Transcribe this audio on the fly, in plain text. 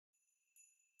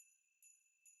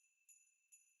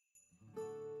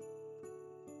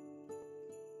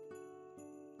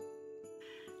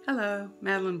Hello,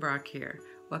 Madeline Brock here.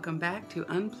 Welcome back to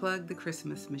Unplug the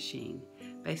Christmas Machine,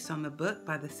 based on the book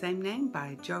by the same name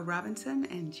by Joe Robinson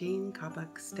and Jean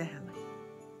Kabuk-Staheli.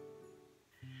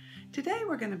 Today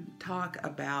we're going to talk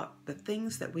about the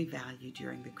things that we value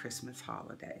during the Christmas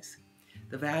holidays.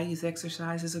 The values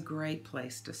exercise is a great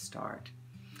place to start.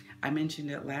 I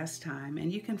mentioned it last time,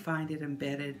 and you can find it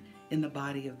embedded in the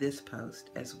body of this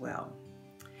post as well.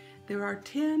 There are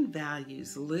 10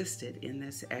 values listed in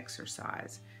this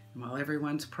exercise. And while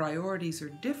everyone's priorities are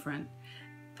different,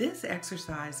 this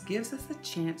exercise gives us a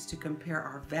chance to compare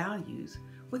our values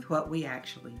with what we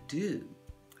actually do.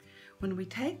 When we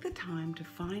take the time to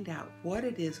find out what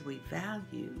it is we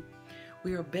value,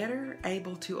 we are better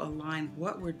able to align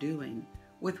what we're doing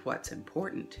with what's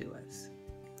important to us.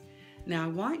 Now, I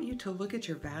want you to look at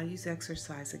your values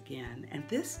exercise again, and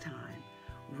this time,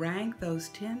 rank those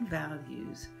 10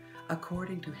 values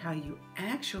according to how you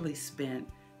actually spent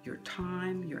your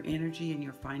time, your energy, and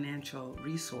your financial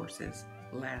resources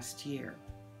last year.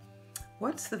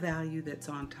 What's the value that's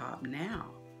on top now?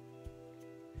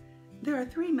 There are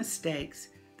 3 mistakes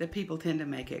that people tend to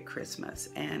make at Christmas,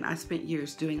 and I spent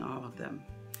years doing all of them.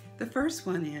 The first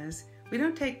one is we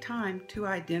don't take time to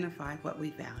identify what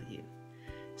we value.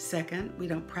 Second, we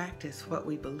don't practice what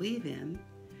we believe in.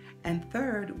 And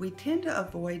third, we tend to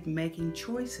avoid making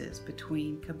choices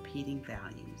between competing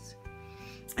values.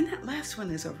 And that last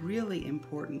one is a really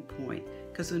important point,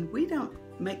 because when we don't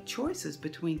make choices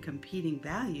between competing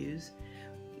values,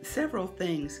 several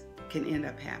things can end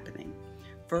up happening.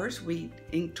 First, we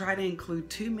try to include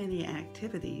too many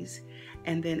activities,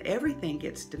 and then everything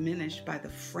gets diminished by the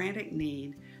frantic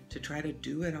need to try to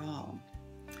do it all.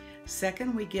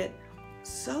 Second, we get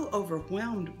so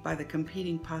overwhelmed by the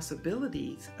competing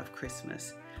possibilities of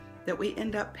Christmas that we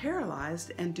end up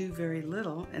paralyzed and do very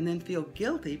little, and then feel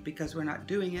guilty because we're not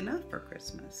doing enough for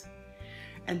Christmas.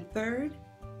 And third,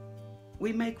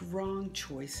 we make wrong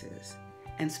choices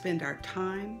and spend our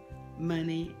time,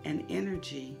 money, and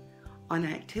energy on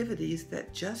activities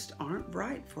that just aren't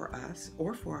right for us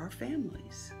or for our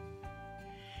families.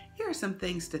 Here are some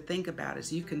things to think about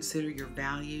as you consider your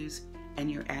values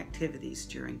and your activities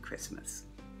during Christmas.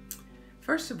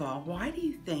 First of all, why do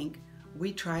you think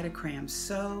we try to cram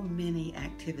so many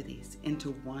activities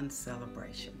into one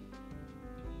celebration?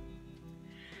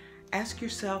 Ask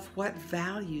yourself what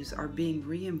values are being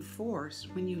reinforced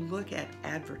when you look at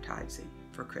advertising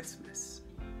for Christmas.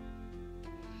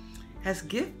 Has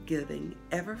gift giving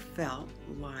ever felt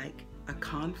like a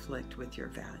conflict with your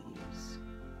values?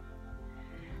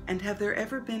 And have there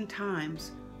ever been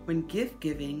times when gift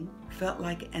giving felt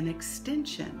like an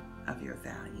extension of your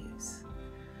values?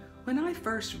 When I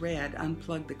first read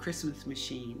Unplug the Christmas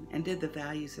Machine and did the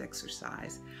values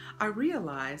exercise, I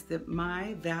realized that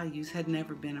my values had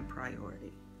never been a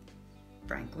priority.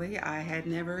 Frankly, I had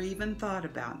never even thought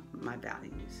about my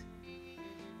values.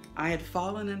 I had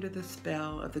fallen under the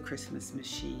spell of the Christmas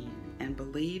machine and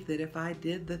believed that if I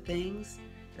did the things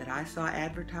that I saw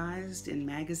advertised in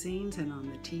magazines and on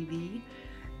the TV,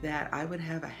 that I would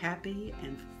have a happy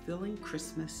and fulfilling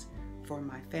Christmas for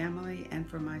my family and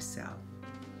for myself.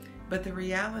 But the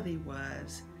reality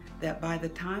was that by the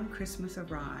time Christmas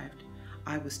arrived,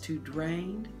 I was too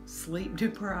drained, sleep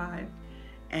deprived,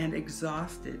 and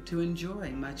exhausted to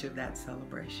enjoy much of that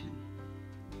celebration.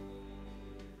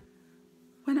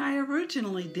 When I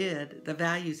originally did the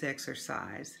values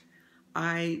exercise,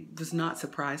 I was not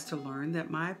surprised to learn that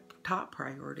my top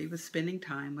priority was spending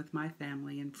time with my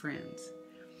family and friends.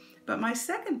 But my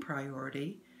second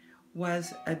priority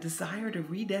was a desire to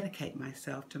rededicate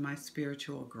myself to my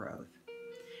spiritual growth.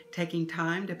 Taking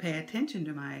time to pay attention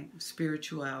to my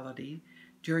spirituality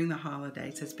during the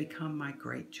holidays has become my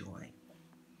great joy.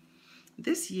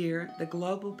 This year, the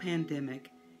global pandemic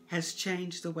has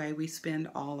changed the way we spend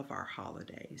all of our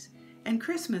holidays, and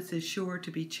Christmas is sure to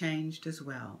be changed as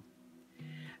well.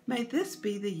 May this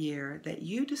be the year that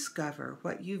you discover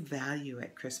what you value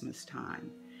at Christmas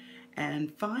time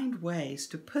and find ways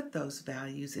to put those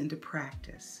values into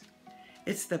practice.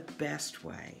 It's the best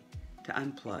way to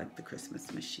unplug the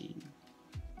Christmas machine.